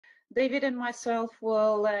David and myself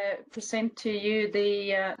will present to you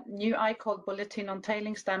the new ICOLD bulletin on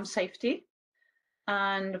tailings dam safety.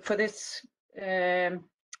 And for this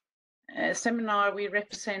seminar, we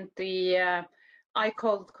represent the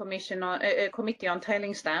ICOLD Committee on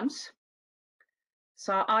Tailings Dams.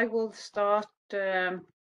 So I will start.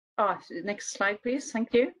 Next slide, please.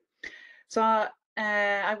 Thank you. So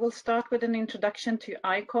I will start with an introduction to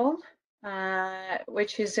ICOLD,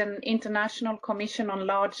 which is an international commission on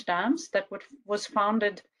large dams that was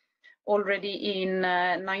founded already in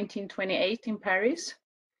 1928 in Paris.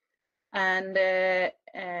 And the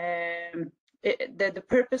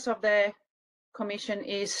purpose of the commission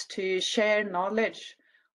is to share knowledge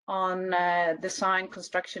on design,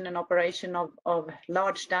 construction and operation of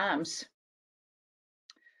large dams.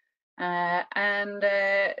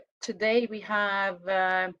 Today we have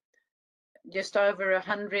just over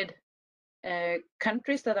 100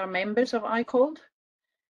 countries that are members of ICOLD,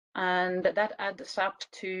 and that adds up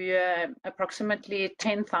to approximately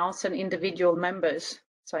 10,000 individual members.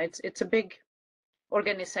 So it's a big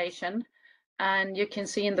organization, and you can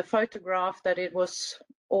see in the photograph that it was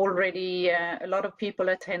already a lot of people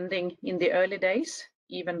attending in the early days,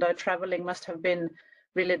 even though traveling must have been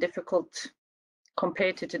really difficult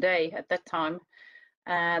compared to today at that time.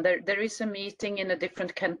 There is a meeting in a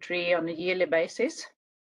different country on a yearly basis.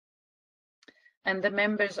 And the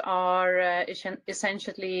members are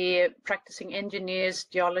essentially practicing engineers,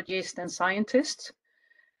 geologists, and scientists.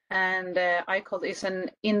 And ICOLD is an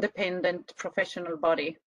independent professional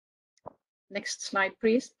body. Next slide,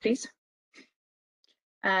 please.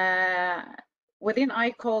 Within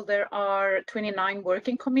ICOLD, there are 29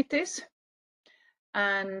 working committees,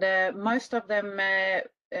 and most of them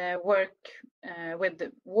work with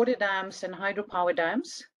the water dams and hydropower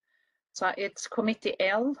dams. So it's Committee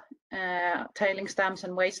L, tailings dams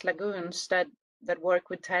and waste lagoons, that work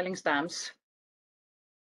with tailings dams.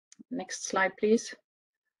 Next slide, please.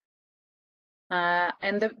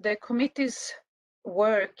 And the committee's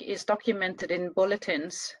work is documented in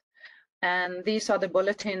bulletins, and these are the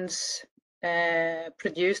bulletins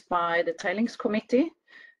produced by the Tailings Committee,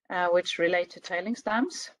 which relate to tailings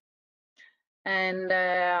dams. And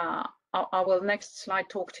I will next slide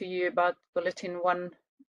talk to you about Bulletin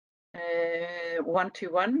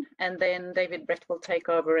 121, and then David Brett will take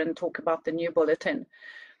over and talk about the new bulletin.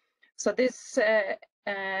 So this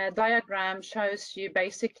diagram shows you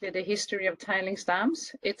basically the history of tailings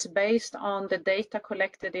dams. It's based on the data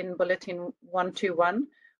collected in Bulletin 121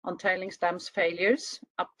 on tailings dams failures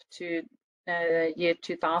up to year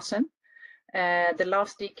 2000. The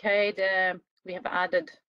last decade, we have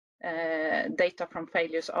added data from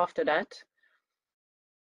failures after that.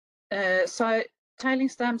 So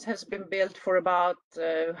tailings dams has been built for about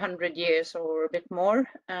 100 years or a bit more,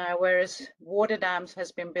 whereas water dams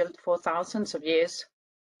has been built for thousands of years.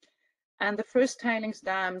 And the first tailings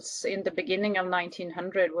dams in the beginning of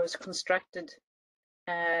 1900 was constructed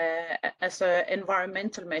as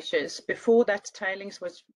environmental measures. Before that, tailings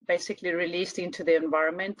was basically released into the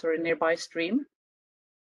environment or a nearby stream.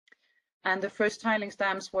 And the first tailings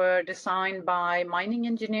dams were designed by mining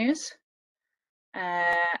engineers,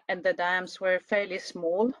 and the dams were fairly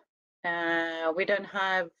small. We don't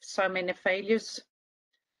have so many failures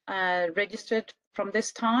registered from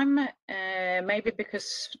this time, maybe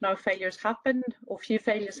because no failures happened, or few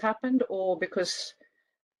failures happened, or because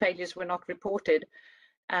failures were not reported.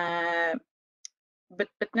 But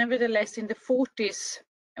nevertheless, in the 40s,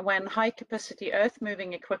 when high-capacity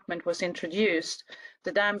earth-moving equipment was introduced,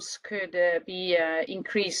 the dams could be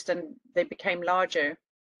increased and they became larger.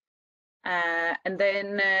 And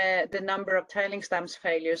then the number of tailings dams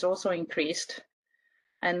failures also increased.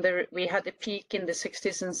 And we had a peak in the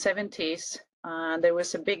 60s and 70s. There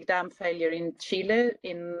was a big dam failure in Chile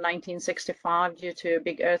in 1965 due to a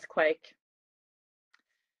big earthquake.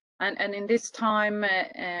 And in this time,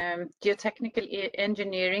 geotechnical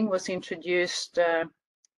engineering was introduced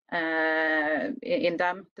in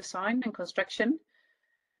dam design and construction.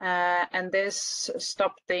 And this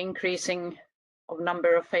stopped the increasing of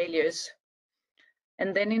number of failures.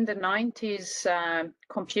 And then in the 90s,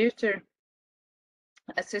 computer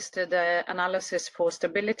assisted analysis for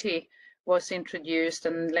stability was introduced,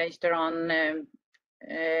 and later on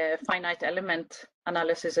finite element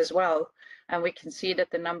analysis as well. And we can see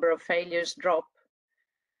that the number of failures drop.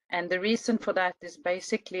 And the reason for that is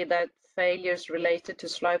basically that failures related to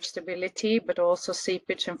slope stability, but also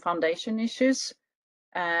seepage and foundation issues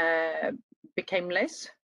became less.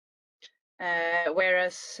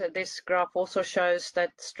 Whereas this graph also shows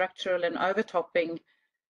that structural and overtopping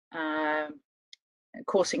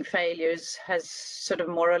causing failures has sort of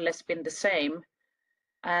more or less been the same.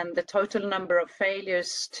 and the total number of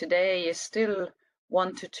failures today is still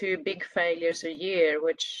 1 to 2 big failures a year,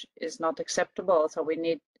 which is not acceptable. So we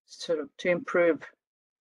need sort of to improve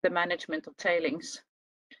the management of tailings.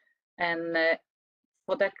 And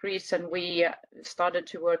for that reason, we started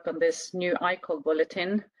to work on this new ICOLD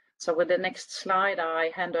bulletin. So with the next slide,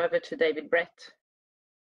 I hand over to David Brett.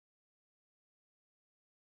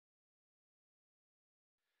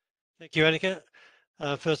 Thank you, Annika.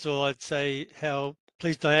 First of all, I'd say how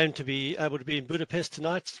pleased I am to be able to be in Budapest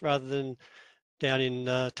tonight rather than down in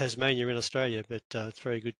Tasmania in Australia, but it's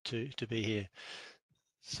very good to be here.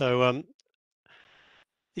 So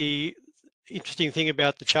the interesting thing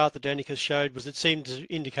about the chart that Annika showed was it seemed to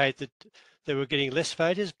indicate that they were getting less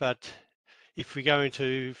failures, but if we go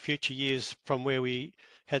into future years from where we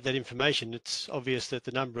had that information, it's obvious that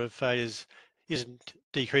the number of failures isn't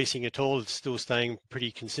decreasing at all. It's still staying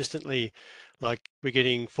pretty consistently. Like we're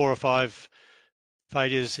getting 4 or 5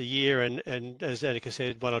 failures a year, and as Annika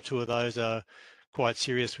said, 1 or 2 of those are quite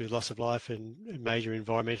serious with loss of life and major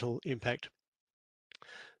environmental impact.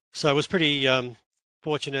 So I was pretty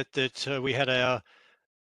fortunate that we had our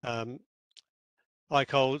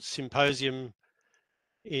ICOLD symposium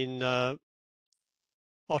in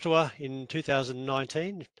Ottawa in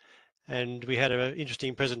 2019, and we had an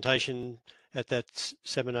interesting presentation at that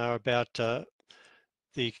seminar about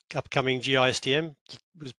the upcoming GISTM. It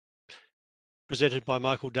was presented by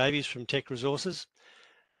Michael Davies from Tech Resources,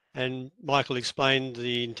 and Michael explained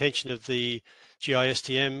the intention of the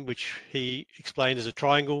GISTM, which he explained as a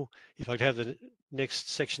triangle. If I could have the next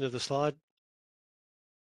section of the slide.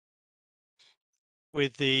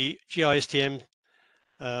 With the GISTM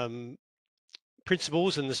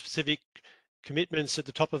principles and the specific commitments at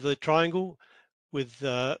the top of the triangle, with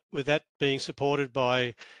that being supported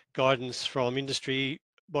by guidance from industry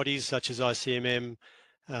bodies such as ICMM,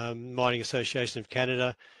 Mining Association of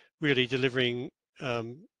Canada, really delivering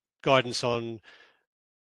guidance on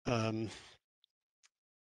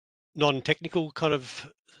non-technical kind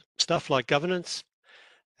of stuff like governance.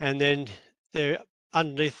 And then there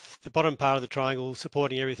underneath the bottom part of the triangle,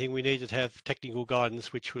 supporting everything, we needed to have technical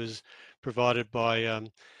guidance, which was provided by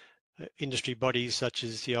industry bodies such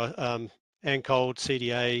as the ICOLD,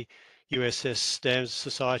 CDA, USS Dams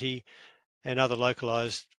Society, and other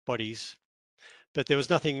localized bodies. But there was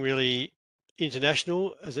nothing really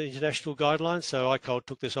international as an international guideline, so ICOLD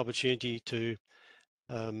took this opportunity to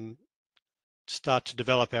start to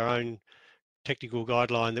develop our own technical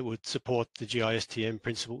guideline that would support the GISTM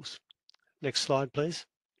principles. Next slide, please.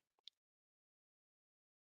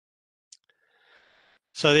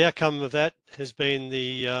 So the outcome of that has been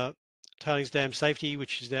the tailings dam safety,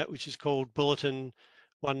 which is called Bulletin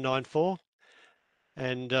 194,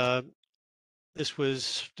 and this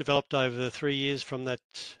was developed over 3 years from that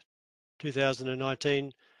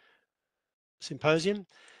 2019 symposium,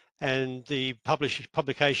 and the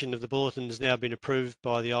publication of the bulletin has now been approved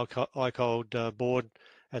by the ICOLD board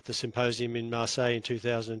at the symposium in Marseille in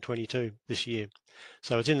 2022 this year.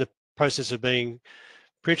 So it's in the process of being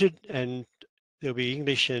printed, and there'll be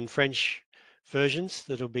English and French versions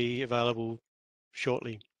that'll be available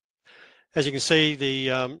shortly. As you can see,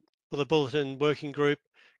 the bulletin working group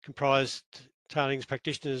comprised tailings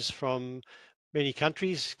practitioners from many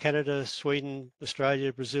countries: Canada, Sweden,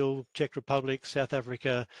 Australia, Brazil, Czech Republic, South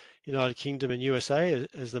Africa, United Kingdom and USA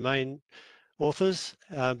as the main authors,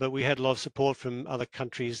 but we had a lot of support from other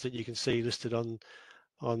countries that you can see listed on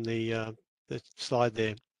the slide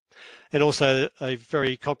there. And also a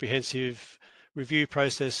very comprehensive review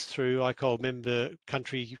process through ICOLD member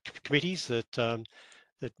country committees that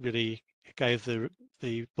really gave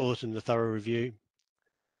the bulletin a thorough review.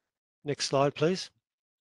 Next slide, please.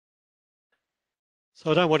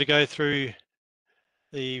 So I don't want to go through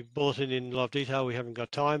the bulletin in a lot of detail. We haven't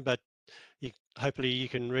got time, but hopefully you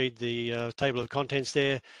can read the table of contents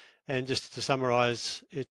there. And just to summarise,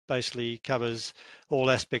 it basically covers all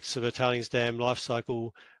aspects of a tailings dam life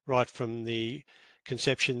cycle, right from the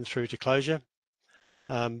conception through to closure.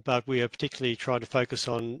 But we are particularly trying to focus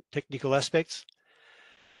on technical aspects.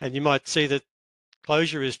 And you might see that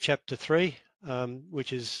closure is chapter 3,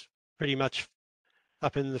 which is pretty much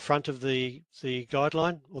up in the front of the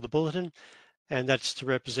guideline or the bulletin, and that's to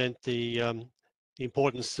represent the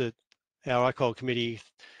importance that our ICOLD committee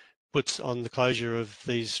puts on the closure of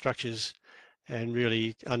these structures, and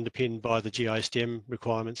really underpinned by the GISTM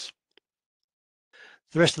requirements.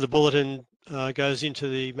 The rest of the bulletin goes into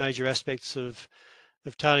the major aspects of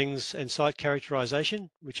tailings and site characterisation,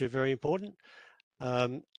 which are very important,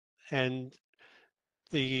 and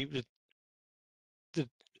the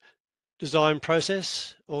design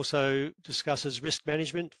process also discusses risk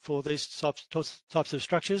management for these types of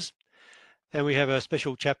structures. And we have a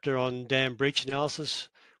special chapter on dam breach analysis,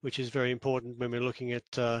 which is very important when we're looking at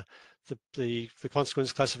the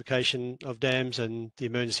consequence classification of dams and the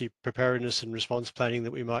emergency preparedness and response planning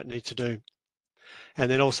that we might need to do.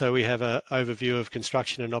 And then also we have an overview of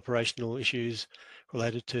construction and operational issues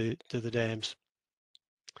related to the dams.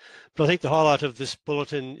 But I think the highlight of this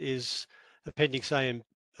bulletin is Appendix A and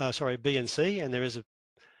B and C, and there is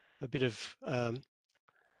a bit of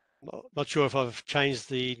not sure if I've changed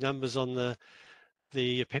the numbers on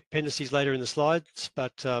the appendices later in the slides,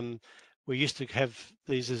 but we used to have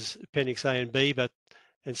these as Appendix A and B,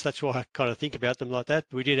 and so that's why I kind of think about them like that.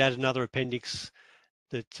 We did add another appendix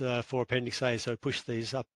that for Appendix A, so push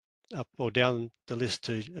these up or down the list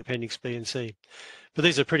to Appendix B and C. But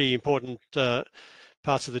these are pretty important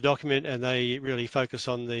parts of the document, and they really focus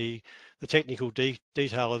on the technical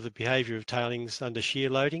detail of the behaviour of tailings under shear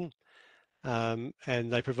loading, and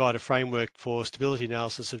they provide a framework for stability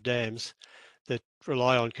analysis of dams that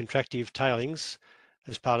rely on contractive tailings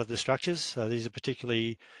as part of the structures. So these are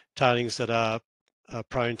particularly tailings that are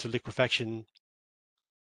prone to liquefaction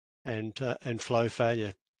and flow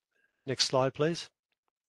failure. Next slide, please.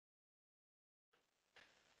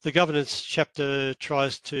 The governance chapter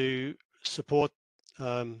tries to support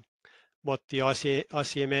what the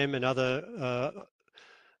ICMM and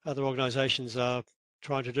other organisations are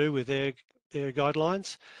trying to do with their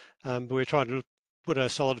guidelines. But we're trying to put a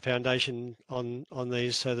solid foundation on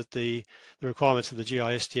these so that the requirements of the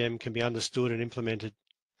GISTM can be understood and implemented.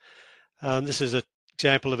 This is an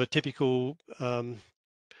example of a typical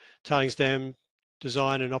tailings dam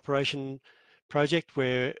design and operation project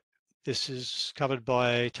where this is covered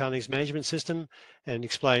by a tailings management system and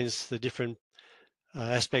explains the different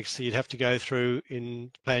aspects that you'd have to go through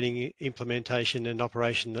in planning, implementation and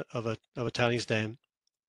operation of a tailings dam.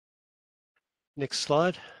 Next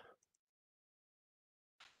slide.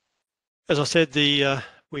 As I said,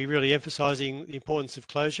 we're really emphasising the importance of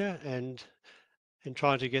closure and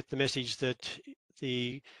trying to get the message that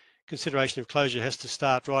the consideration of closure has to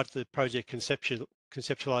start right at the project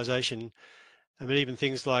conceptualisation. I mean, even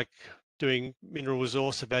things like doing mineral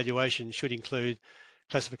resource evaluation should include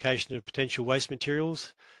classification of potential waste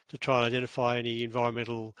materials to try and identify any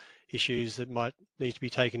environmental issues that might need to be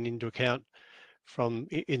taken into account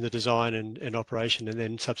in the design and operation, and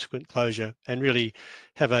then subsequent closure, and really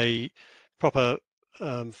have a proper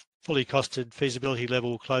fully costed feasibility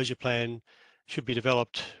level closure plan should be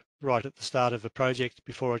developed right at the start of a project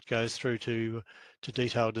before it goes through to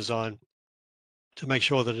detailed design, to make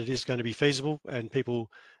sure that it is going to be feasible and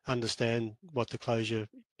people understand what the closure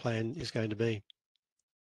plan is going to be.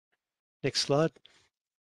 Next slide.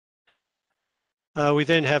 We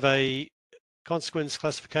then have a consequence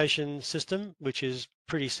classification system, which is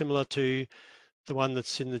pretty similar to the one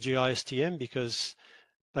that's in the GISTM, because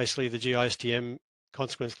basically the GISTM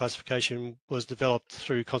consequence classification was developed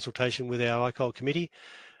through consultation with our ICOLD committee.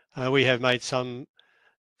 We have made some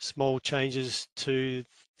small changes to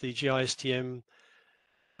the GISTM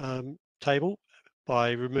table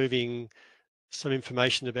by removing some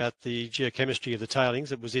information about the geochemistry of the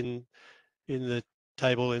tailings that was in the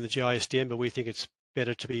table in the GISTM, but we think it's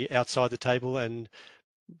better to be outside the table, and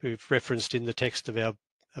we've referenced in the text of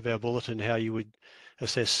our bulletin how you would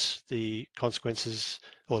assess the consequences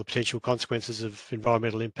or the potential consequences of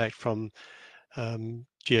environmental impact from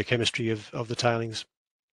geochemistry of the tailings.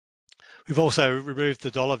 We've also removed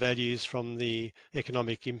the dollar values from the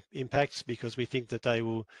economic impacts because we think that they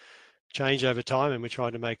will change over time, and we're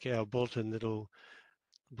trying to make our bulletin that will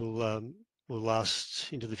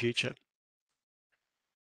last into the future.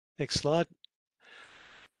 Next slide.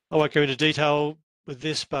 I won't go into detail with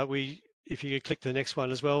this, but if you could click the next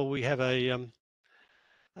one as well, we have a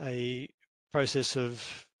process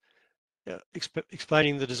of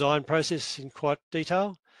explaining the design process in quite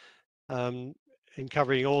detail, and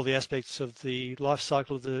covering all the aspects of the life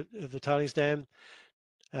cycle of the tailings dam,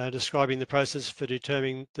 describing the process for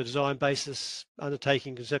determining the design basis,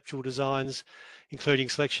 undertaking conceptual designs, including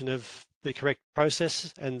selection of the correct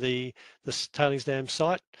process and the tailings dam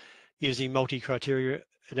site, using multi-criteria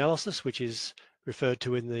analysis, which is referred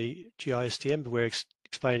to in the GISTM, but we're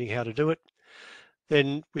explaining how to do it.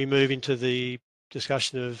 Then we move into the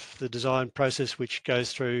discussion of the design process, which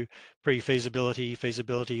goes through pre-feasibility,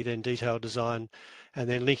 feasibility, then detailed design, and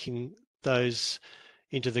then linking those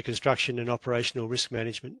into the construction and operational risk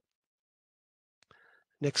management.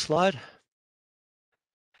 Next slide.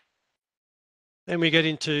 Then we get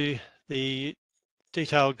into the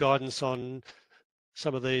detailed guidance on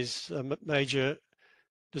some of these major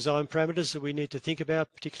design parameters that we need to think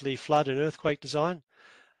about, particularly flood and earthquake design.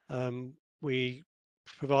 We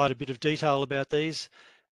provide a bit of detail about these,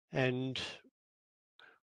 and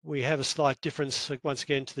we have a slight difference once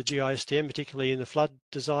again to the GISTM, particularly in the flood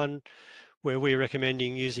design, where we're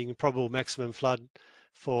recommending using probable maximum flood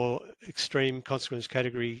for extreme consequence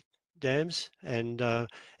category dams, and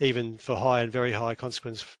even for high and very high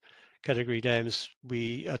consequence category dams,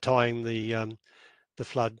 we are tying the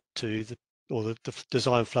flood to the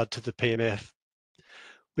design flood to the PMF.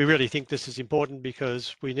 We really think this is important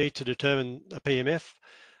because we need to determine a PMF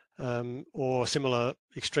or similar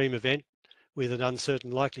extreme event with an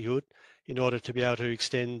uncertain likelihood in order to be able to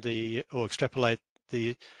extend or extrapolate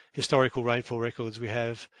the historical rainfall records we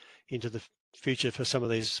have into the future for some of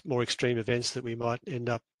these more extreme events that we might end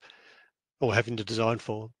up or having to design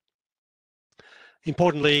for.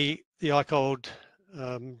 Importantly, the ICOLD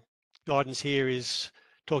guidance here is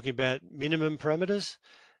talking about minimum parameters,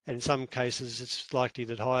 and in some cases it's likely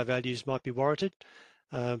that higher values might be warranted,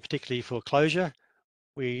 particularly for closure.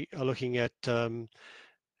 We are looking at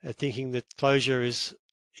thinking that closure is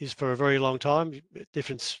for a very long time.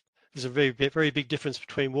 There's a very big difference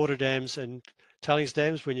between water dams and tailings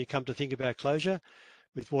dams when you come to think about closure.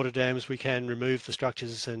 With water dams, we can remove the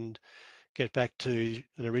structures and get back to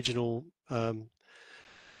an original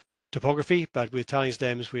topography, but with tailings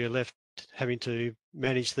dams, we are left having to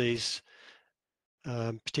manage these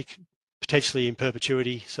potentially in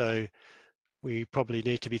perpetuity. So we probably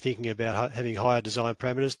need to be thinking about having higher design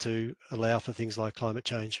parameters to allow for things like climate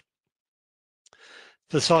change.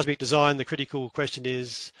 For the seismic design, the critical question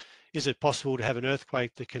is it possible to have an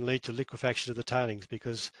earthquake that can lead to liquefaction of the tailings?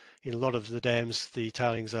 Because in a lot of the dams, the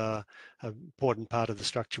tailings are an important part of the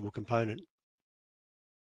structural component.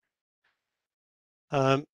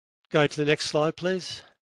 Go to the next slide, please.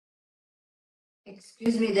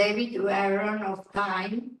 Excuse me, David, we are run of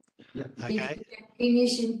time. Okay. If you can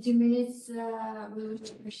finish in 2 minutes, we would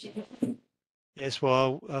appreciate it. Yes,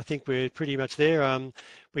 well, I think we're pretty much there.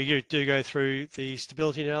 We do go through the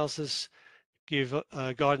stability analysis, give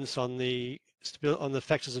guidance on the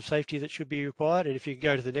factors of safety that should be required. And if you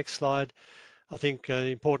go to the next slide, I think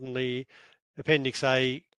importantly, Appendix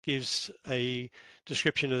A gives a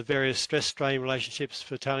description of the various stress-strain relationships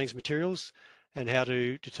for tailings materials and how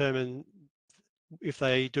to determine if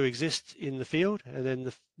they do exist in the field. And then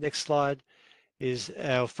the next slide is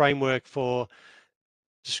our framework for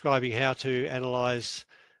describing how to analyse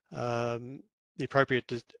the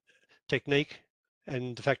appropriate technique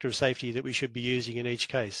and the factor of safety that we should be using in each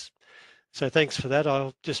case. So thanks for that.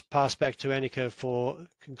 I'll just pass back to Annika for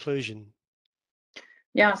conclusion.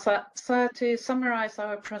 Yeah, so to summarize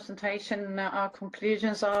our presentation, our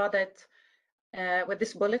conclusions are that with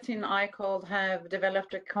this bulletin, ICOLD have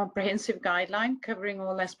developed a comprehensive guideline covering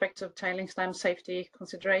all aspects of tailings dam safety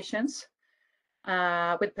considerations,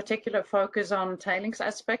 with particular focus on tailings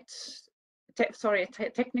aspects,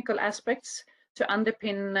 technical aspects to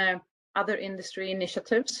underpin other industry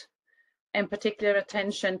initiatives, and particular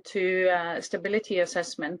attention to stability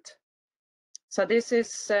assessment. So this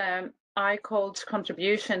is ICOLD's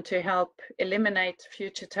contribution to help eliminate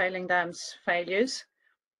future tailing dams failures.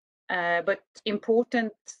 But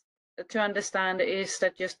important to understand is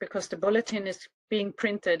that just because the bulletin is being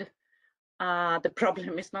printed, the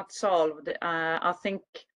problem is not solved. I think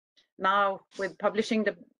now with publishing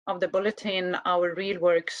of the bulletin, our real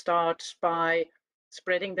work starts by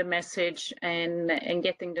spreading the message and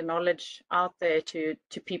getting the knowledge out there to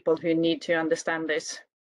people who need to understand this.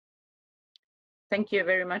 Thank you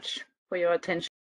very much for your attention.